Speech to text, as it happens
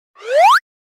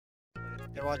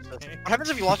Here, watch this. What happens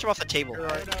if you launch him off the table? You're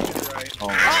right. Oh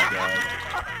my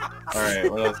god.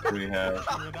 Alright, what else do we have?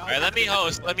 Alright, let me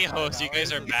host. Let me host. You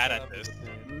guys are bad at this.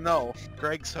 No,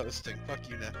 Greg's hosting. Fuck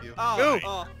you, nephew.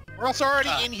 Oh, We're also already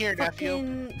in here, nephew.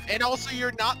 Fucking... And also,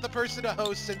 you're not the person to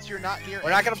host since you're not here. We're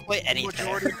not gonna play anything.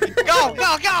 Majority of people Go,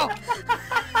 go, go!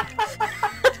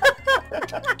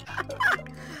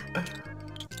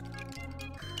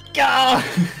 Go!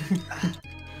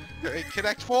 Hey,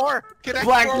 Connect 4! Connect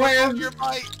Black 4 wins! with your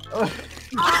mic!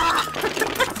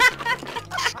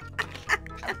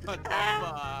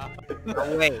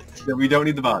 Oh, wait. We don't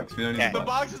need the box. We don't need Okay. the the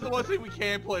box. box is the one thing we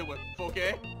can play with,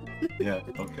 okay? Yeah,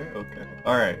 okay.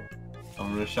 Alright.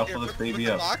 I'm gonna shuffle Here, this put baby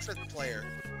the up. box in player.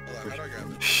 Hold on, how do I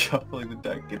grab it? Shuffling the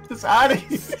deck. Get this out of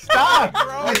here! Stop!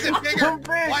 Why is it bigger? So big.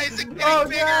 Why is it getting Oh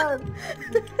bigger? god!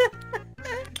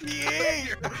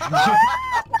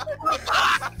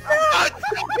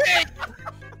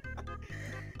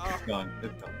 It's gone.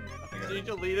 It's gone. I got Did you it.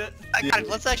 delete it? Guys,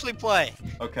 let's actually play.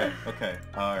 Okay.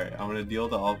 Alright, I'm gonna deal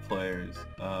to all players.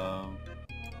 Can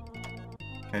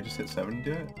I just hit 7 and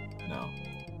do it? No.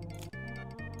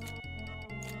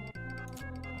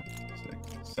 6,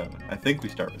 7. I think we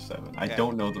start with 7. I Okay.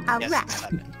 don't know the rules. Alright. Yes,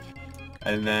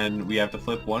 And then we have to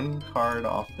flip one card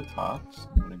off the top. So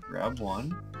I'm gonna grab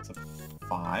one. It's a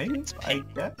 5, It's I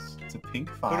pink. guess. It's a pink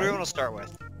Who 5. do we want to start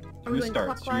with? I'm Who going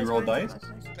starts? Should we clockwise, roll going dice?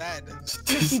 clockwise. Bad.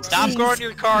 Stop Jeez. scoring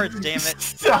your cards, damn it.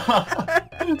 Stop!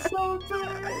 It's so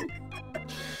big!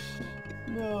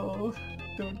 No,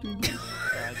 don't do this.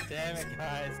 God damn it,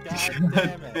 guys. God God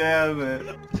damn it. damn it.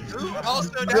 Who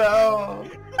also, No!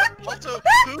 also,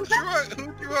 who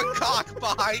threw a cock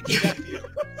behind you, nephew?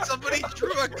 Somebody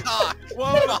threw a cock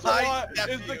Well, behind it's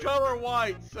the nephew. color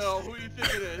white, so who do you think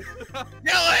it is?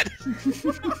 Kill it!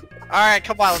 Alright,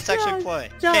 come on, let's actually Stop, play.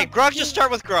 stop. Okay, Grug, just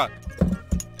start with Grug.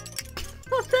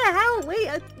 What the hell? Wait,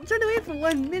 I'm trying to wait for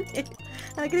 1 minute.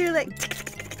 And I can hear like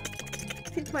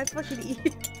into my fucking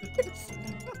ears.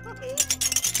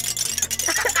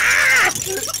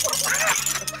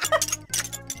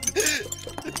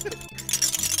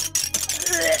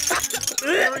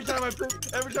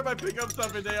 every time I pick up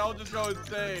something, they all just go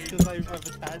insane. Because I've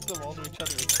attached them all to each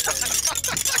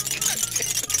other.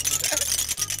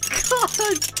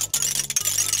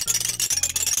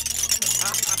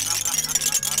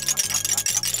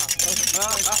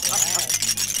 God.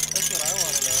 That's what I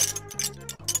want to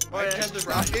know. I'm just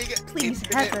dropping Please,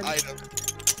 infinite heaven. items.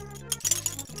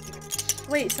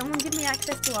 Wait, someone give me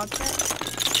access to objects?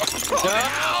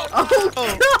 Oh, Oh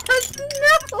god,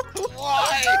 no!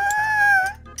 why?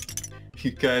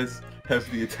 You guys have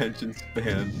the attention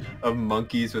span of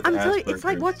monkeys with I'm telling you, Asperger's. it's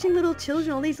like watching little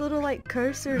children, all these little like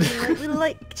cursors and like little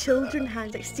like children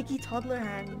hands, like sticky toddler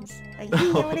hands. Like,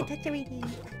 you don't want to touch everything.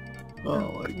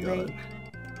 Oh my Great. god.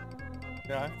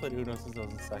 Yeah, I've played Uno since I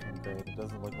was in 2nd grade. It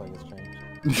doesn't look like it's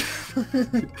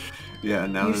changed. Yeah,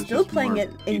 now You're there's still just playing more it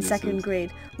in 2nd penises.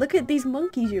 grade. Look at these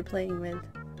monkeys you're playing with.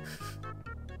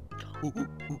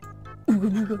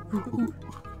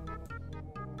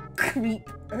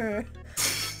 Creeper.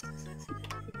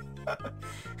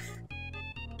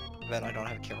 Bet I don't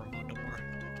have camera mode no more.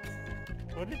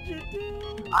 What did you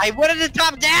do? I wanted to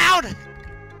top down!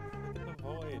 The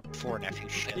void. Poor nephew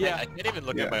shit. Yeah. I can't even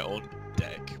look Yeah. at my own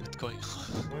deck. What's going on?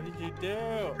 What did you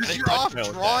do? Because I you're touched off my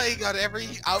own drawing on every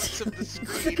ounce of the It's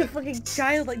like screen. a fucking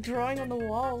child like drawing on the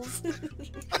walls.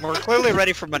 We're clearly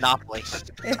ready for Monopoly.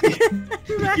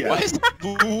 Right. Yeah. Why is it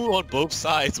boo on both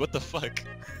sides? What the fuck?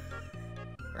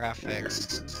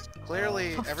 Graphics.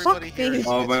 Clearly, Oh, everybody fuck here me. is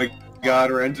Oh my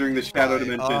god, we're entering the shadow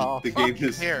dimension. Oh, the fuck game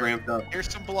is here. ramped up. Here's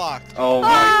some blocks. Oh my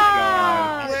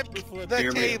Ah! Flip Flip the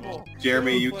Jeremy. table. god.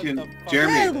 Jeremy, you What can. the fuck?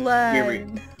 Jeremy,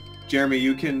 Headline. Jeremy,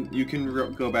 you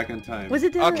can go back in time. Was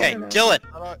it Dylan? Okay, I don't know. Dylan,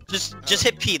 How do I- just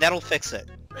hit P, that'll fix it.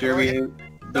 Jeremy, the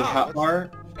No, hot bar,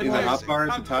 in the I'm hot bar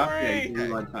at I'm the top. Yeah, you free. can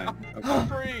rewind time.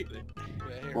 I'm Okay.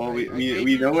 free. Well, I we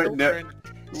gave know you what children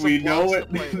some We know blocks what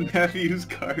to play with. nephew's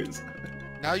cards.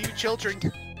 Now you children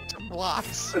get some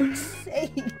blocks. For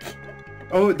sake.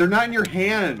 Oh, they're not in your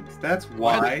hand. That's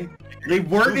why. They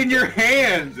weren't in your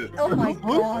hand. Oh my I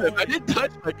god. didn't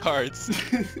touch my cards.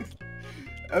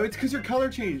 Oh, it's because your color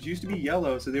changed. It used to be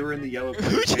yellow, so they were in the yellow. Who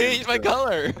hand, changed my so-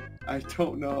 color? I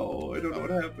don't know. I don't know what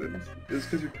happened. It was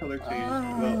because your color changed.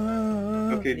 Well,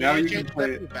 Uh, okay, now you can change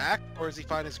play that it. back, or is he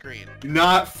fine as green? Do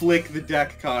not flick the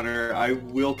deck, Connor. I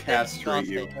will castrate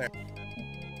you.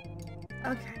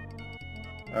 Okay.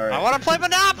 Alright. I want to play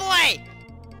Monopoly!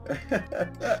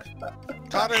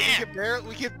 Connor, we can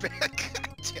barely,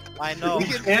 I know. We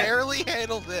can can't- barely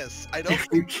handle this. I don't. If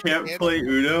we can't play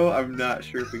Uno, I'm not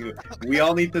sure if we can. We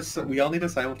all need to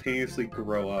simultaneously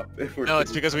grow up. If we're No,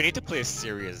 it's because we need to play a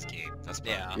serious game. That's why.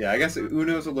 Yeah. Yeah, I guess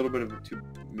Uno's a little bit of a too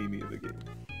memey of a game.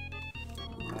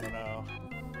 I don't know.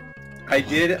 I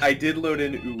did load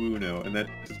in Uno, and that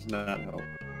does not help.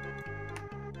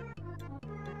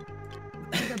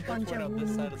 There's a bunch Everyone of on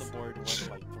this side of rooms. the board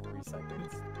went like 3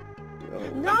 seconds.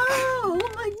 No! Oh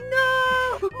my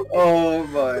no! Oh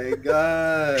my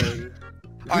god.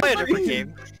 Play a different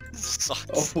game. This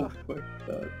sucks. Oh my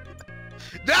god.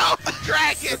 No,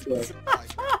 dragon. Okay.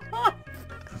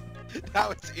 Now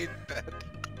it's in bed.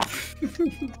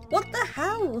 What the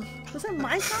hell? Was that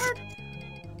my card?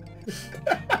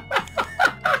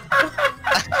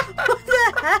 What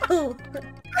the hell?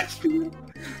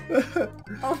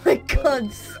 Oh my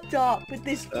god, stop with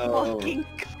this Oh. fucking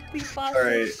creepypasta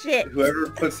Alright, shit. whoever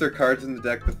puts their cards in the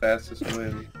deck the fastest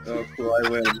wins. Oh cool, I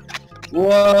win.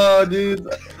 Whoa, dude!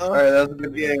 Alright, that was a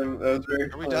good game. That was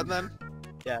very Are we fun. done then?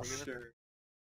 Yes. Sure.